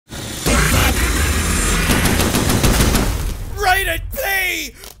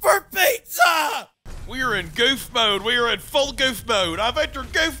in goof mode. We are in full goof mode. I've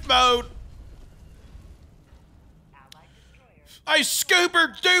entered goof mode. Hey,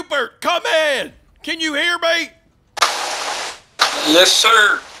 Scoober Duper, come in. Can you hear me? Yes,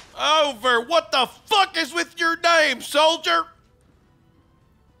 sir. Over. What the fuck is with your name, soldier?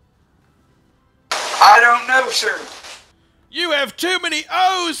 I don't know, sir. You have too many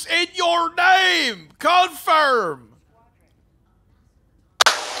O's in your name. Confirm.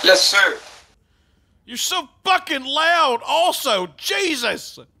 Yes, sir. You're so fucking loud also.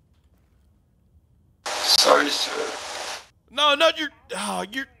 Jesus. Sorry, sir. No,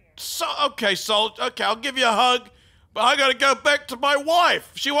 you're so, okay, soldier. Okay, I'll give you a hug, but I gotta go back to my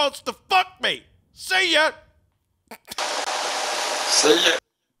wife. She wants to fuck me. See ya. See ya.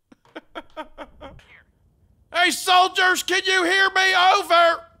 Hey, soldiers, can you hear me?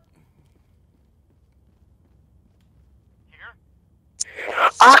 Over.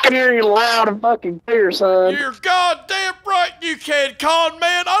 I can hear you loud and fucking clear, son. You're goddamn right you can, con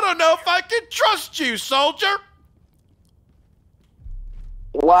man. I don't know if I can trust you, soldier.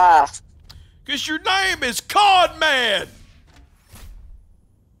 Why? Because your name is Con Man.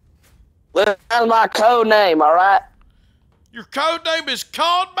 That's my code name, alright? Your code name is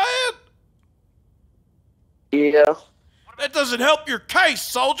Con Man? Yeah. That doesn't help your case,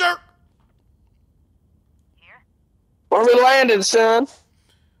 soldier. Where we landed, son?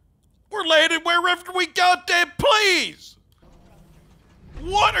 We're landing wherever we goddamn please.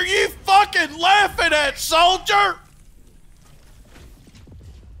 What are you fucking laughing at, soldier?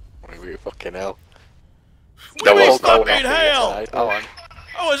 We fucking hell. What do you fucking hell? Hold on.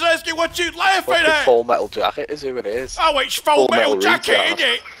 I was asking what you laughing Fucking at. Full Metal Jacket is who it is. Oh, it's Full Metal Jacket, isn't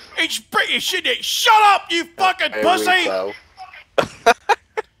it? It's British, isn't it? Shut up, you fucking pussy!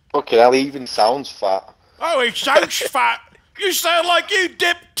 Fucking hell, he even sounds fat. Oh, he sounds fat. You sound like you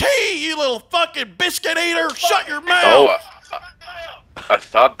dip tea, you little fucking biscuit eater. Shut your mouth. Oh, I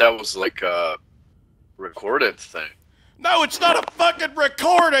thought that was like a recorded thing. No, it's not a fucking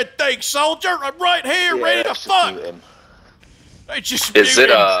recorded thing, soldier. I'm right here, ready to fuck. Hey, just is it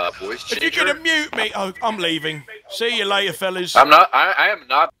him. a voice changer? If you're gonna mute me, oh, I'm leaving. See you later, fellas. I'm not. I am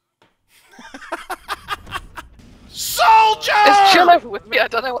not. Soldier! It's chill over with me. I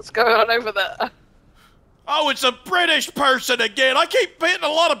don't know what's going on over there. Oh, it's a British person again. I keep meeting a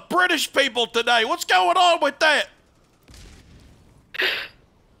lot of British people today. What's going on with that?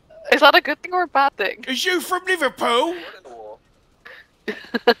 Is that a good thing or a bad thing? Is you from Liverpool?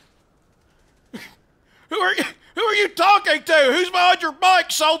 Who are you talking to? Who's behind your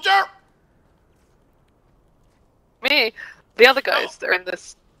mic, soldier? Me. The other guys. They're in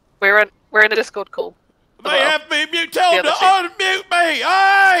this. We're in a Discord call. They have me mute. Tell them to unmute me.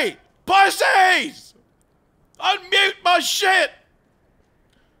 Hey, pussies! Unmute my shit.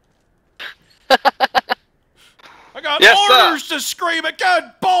 I got orders to scream at.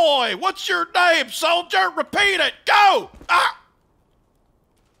 Good boy. What's your name, soldier? Repeat it. Go. Ah.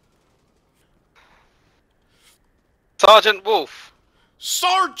 Sergeant Wolf.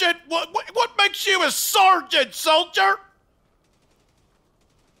 Sergeant? What makes you a sergeant, soldier?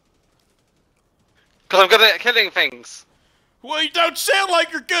 Because I'm good at killing things. Well, you don't sound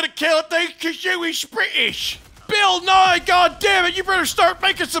like you're good at killing things because you is British. Bill Nye, goddammit, you better start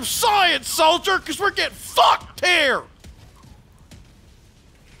making some science, soldier, because we're getting fucked here.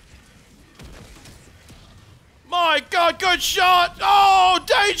 My God, good shot. Oh,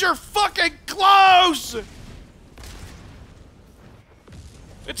 danger fucking close.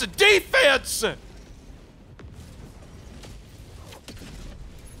 It's a defense.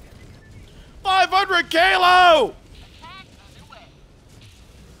 500 kilo.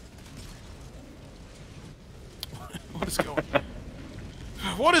 What is going on?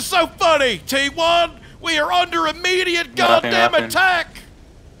 What is so funny, T1? We are under immediate goddamn attack.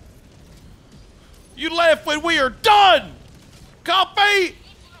 You laugh when we are done. Copy.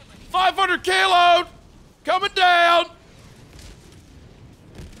 500 kilo. Coming down.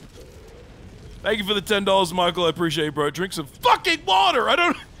 Thank you for the $10, Michael. I appreciate it, bro. Drink some fucking water.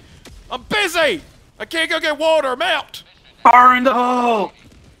 I'm busy. I can't go get water. I'm out. Fire in the hole.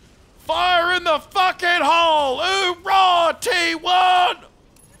 Fire in the fucking hole. Hoorah, T1.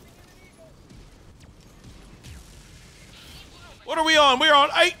 What are we on? We're on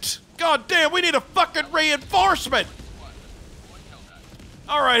 8. God damn, we need a fucking reinforcement.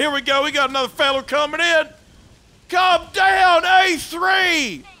 All right, here we go. We got another fellow coming in. Come down,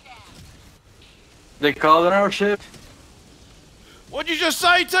 A3. They called an our ship. What'd you just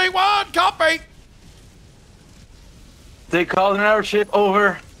say, T1? Copy. They called an our ship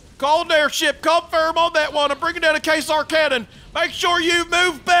over. Call an airship. Confirm on that one. I'm bringing down a KSR cannon. Make sure you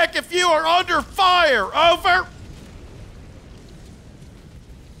move back if you are under fire. Over.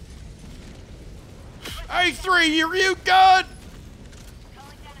 A3, are you good?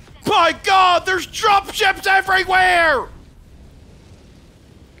 My God, there's dropships everywhere!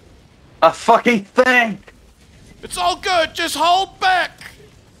 A fucking thing! It's all good, just hold back.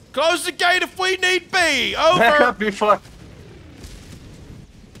 Close the gate if we need be. Over. Back up before.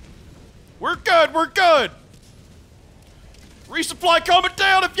 We're good, we're good. Resupply coming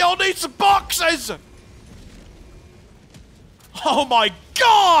down if y'all need some boxes. Oh my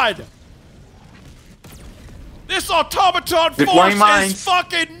God! This automaton Deploying force mines. is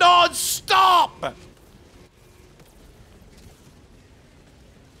fucking non-stop!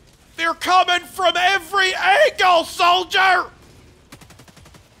 They're coming from every angle, soldier!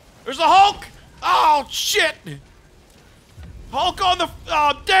 There's a Hulk! Oh, shit! Hulk on the...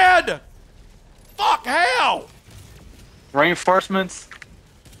 dead! Fuck, how? Reinforcements.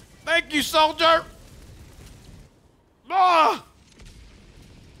 Thank you, soldier! Ah!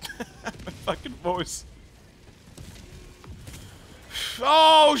 My fucking voice.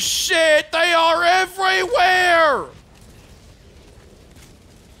 Oh shit, they are everywhere!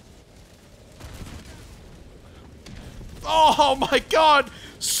 Oh my God,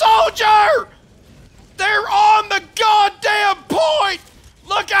 soldier! They're on the goddamn point!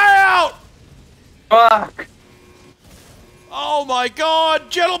 Look out! Fuck! Oh my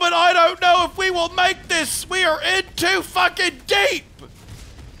God, gentlemen, I don't know if we will make this. We are in too fucking deep!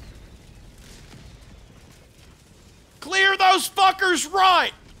 Clear those fuckers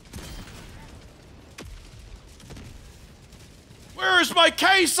right! Where is my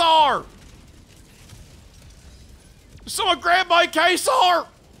KSR? Someone grab my KSR!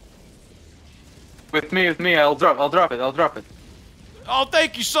 With me, I'll drop it. Oh,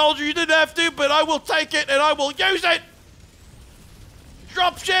 thank you, soldier. You didn't have to, but I will take it and I will use it!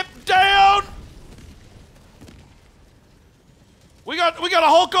 Dropship down! We got a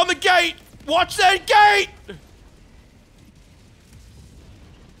Hulk on the gate! Watch that gate!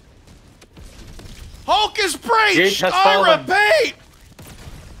 Hulk is Gate breached! has I fallen. repeat!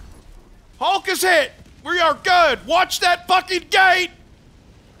 Hulk is hit! We are good! Watch that fucking gate!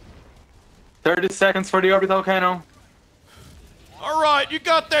 30 seconds for the orbital cannon. Alright, you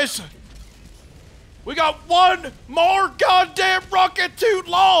got this! We got one more goddamn rocket to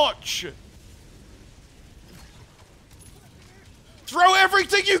launch! Throw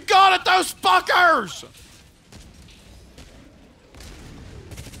everything you got at those fuckers!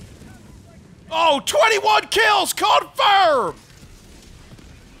 Oh, 21 kills, confirm!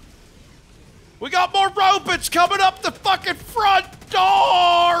 We got more robots coming up the fucking front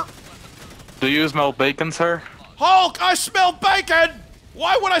door! Do you smell bacon, sir? Hulk, I smell bacon!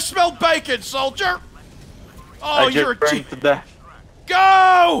 Why would I smell bacon, soldier? Oh, I you're just a burned to death.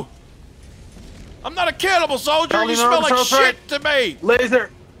 Go! I'm not a cannibal, soldier. Tell You me smell no, like no, shit to me. Laser!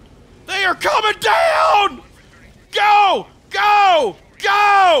 They are coming down! Go! Go!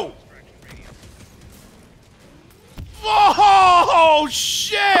 Go! Oh,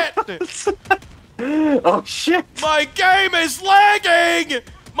 shit! Oh shit! My game is lagging!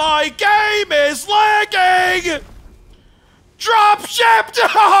 My game is lagging! Drop shipped!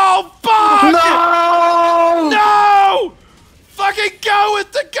 Oh, fuck! No! No! Fucking go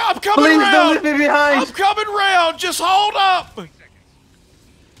with the... I'm coming Please around! don't leave me behind! I'm coming round! Just hold up!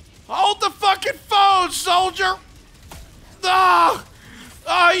 Hold the fucking phone, soldier! Ah!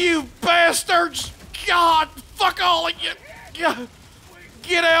 Ah, you bastards! God, fuck all of you!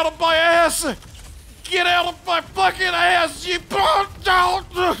 Get out of my ass! Get out of my fucking ass, you...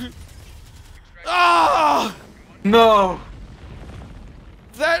 Ah! No!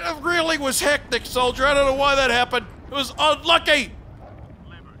 That really was hectic, soldier. I don't know why that happened. It was unlucky!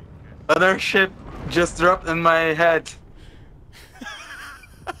 Another ship just dropped in my head.